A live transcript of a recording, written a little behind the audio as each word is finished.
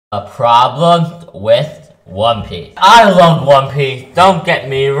A problem with One Piece. I love One Piece, don't get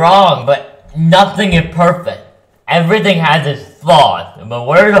me wrong, but nothing is perfect. Everything has its flaws, but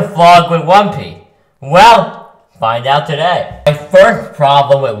what are the flaws with One Piece? Well, find out today. My first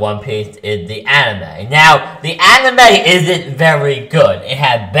problem with One Piece is the anime. Now, the anime isn't very good. It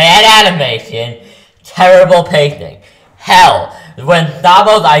had bad animation, terrible pacing. Hell, when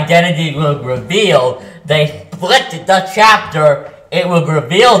Sabo's identity was revealed, they split the chapter it was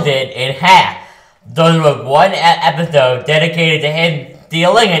revealed in half. There was one episode dedicated to him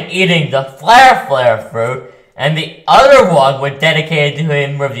stealing and eating the flare fruit, and the other one was dedicated to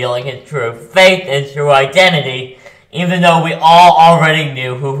him revealing his true faith and true identity, even though we all already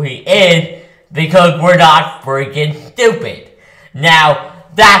knew who he is, because we're not freaking stupid. Now,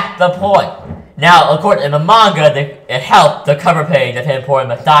 that's the point. Now, of course, in the manga, it helped. The cover page of him pouring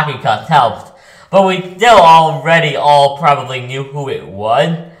Masaki cups helps. But we still already all probably knew who it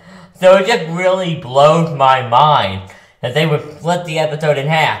was. So it just really blows my mind that they would split the episode in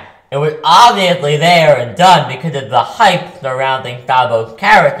half. It was obviously there and done because of the hype surrounding Sabo's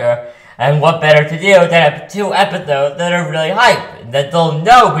character. And what better to do than have 2 episodes that are really hype, that they'll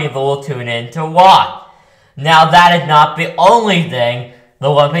know people will tune in to watch. Now that is not the only thing the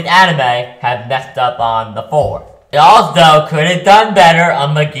One Piece anime has messed up on before. It also could have done better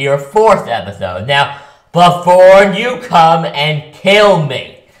on the Gear Force episode. Now, before you come and kill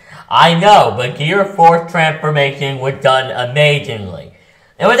me, I know, but Gear Force transformation was done amazingly.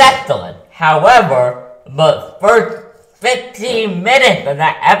 It was excellent. However, the first 15 minutes of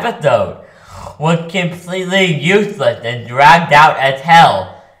that episode was completely useless and dragged out as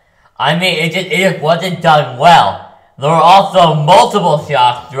hell. I mean, it just wasn't done well. There were also multiple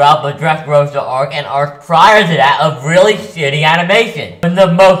shots throughout the Dressrosa arc and arcs prior to that of really shitty animation. And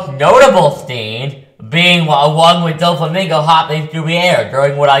the most notable scene being one with Doflamingo hopping through the air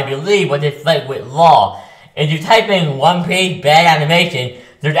during what I believe was his fight with Law. If you type in One Piece bad animation,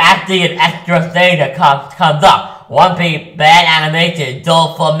 there's actually an extra thing that comes up. One Piece bad animation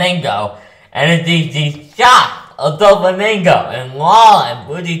Doflamingo. And it's these shots of Doflamingo and Law and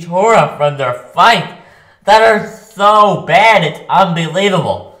Fujitora from their fight that are so bad, it's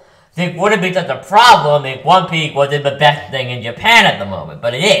unbelievable. It wouldn't be such a problem if One Piece wasn't the best thing in Japan at the moment,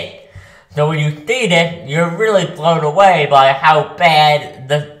 but it is. So when you see this, you're really blown away by how bad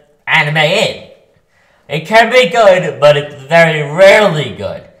the anime is. It can be good, but it's very rarely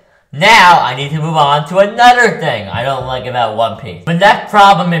good. Now, I need to move on to another thing I don't like about One Piece. The next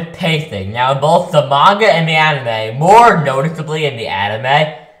problem is pacing. Now, in both the manga and the anime, more noticeably in the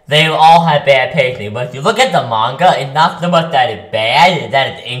anime, they all have bad pacing, but if you look at the manga, it's not so much that it's bad, it's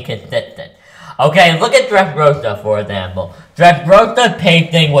that it's inconsistent. Okay, look at Dressrosa, for example. Dressrosa's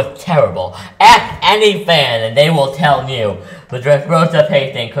pacing was terrible. Ask any fan and they will tell you the Dressrosa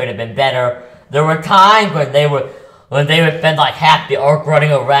pacing could have been better. There were times when they would spend like half the arc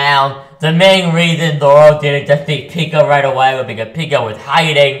running around. The main reason Zoro didn't just see Pika right away was because Pika was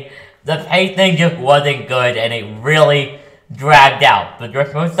hiding. The pacing just wasn't good and it really dragged out. The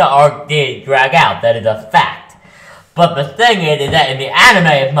Dressrosa arc did drag out, that is a fact. But the thing is that in the anime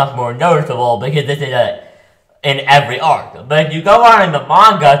it's much more noticeable because this is in every arc. But if you go on in the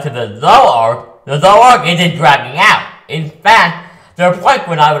manga to the Zou arc isn't dragging out. In fact, there are points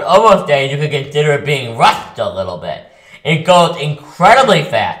when I would almost say you could consider it being rushed a little bit. It goes incredibly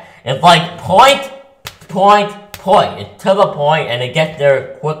fast. It's like point. It's to the point and it gets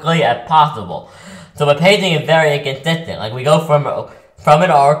there quickly as possible. So the pacing is very inconsistent. Like we go from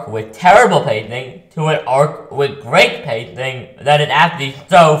an arc with terrible pacing to an arc with great pacing that is actually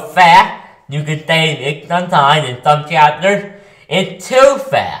so fast, you could say it sometimes in some chapters, it's too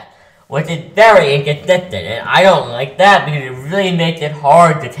fast, which is very inconsistent. And I don't like that because it really makes it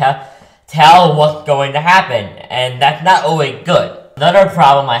hard to tell what's going to happen. And that's not always good. Another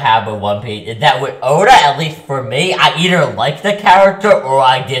problem I have with One Piece is that with Oda, at least for me, I either like the character or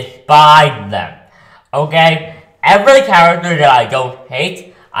I despise them. Okay, every character that I don't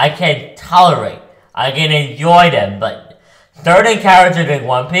hate, I can tolerate. I can enjoy them, but certain characters in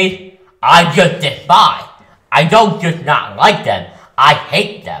One Piece, I just despise. I don't just not like them, I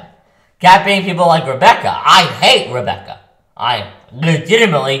hate them. Capturing people like Rebecca, I hate Rebecca. I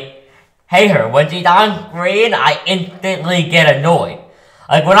legitimately hate her. When she's on screen, I instantly get annoyed.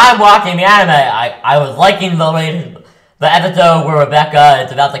 Like when I'm watching the anime, I was liking the episode where Rebecca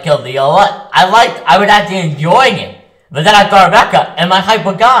is about to kill Viola. I was actually enjoying it. But then I saw Rebecca, and my hype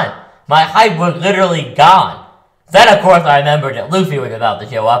was gone. My hype was literally gone. Then, of course, I remembered that Luffy was about to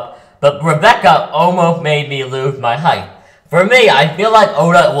show up, but Rebecca almost made me lose my hype. For me, I feel like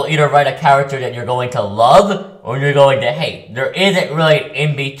Oda will either write a character that you're going to love or you're going to hate. There isn't really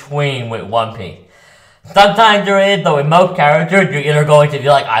in between with One Piece. Sometimes there is, but with most characters, you're either going to be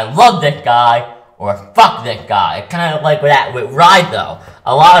like, I love this guy, or fuck this guy. It's kind of like with Raizo.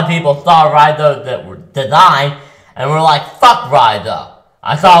 A lot of people saw Raizo's design and were like, fuck Raizo.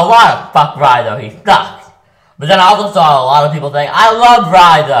 I saw a lot of fuck Raizo, he sucks. But then I also saw a lot of people say, I love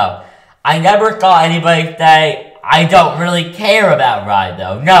Raizo. I never saw anybody say, I don't really care about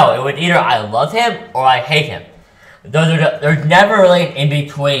Raizo. No, it was either I love him or I hate him. There's never really an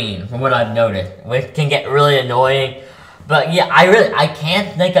in-between, from what I've noticed, which can get really annoying. But yeah, I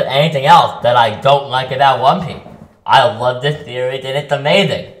can't think of anything else that I don't like about One Piece. I love this series and it's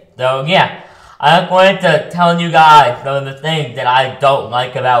amazing. So yeah, I just wanted to tell you guys some of the things that I don't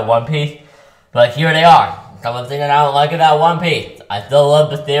like about One Piece. But here they are. Some of the things that I don't like about One Piece. I still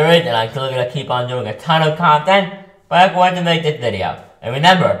love the series and I'm still going to keep on doing a ton of content. But I wanted to make this video. And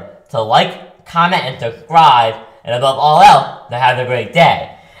remember to like, comment, and subscribe. And above all else, to have a great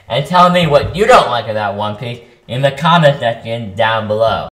day. And tell me what you don't like about One Piece in the comment section down below.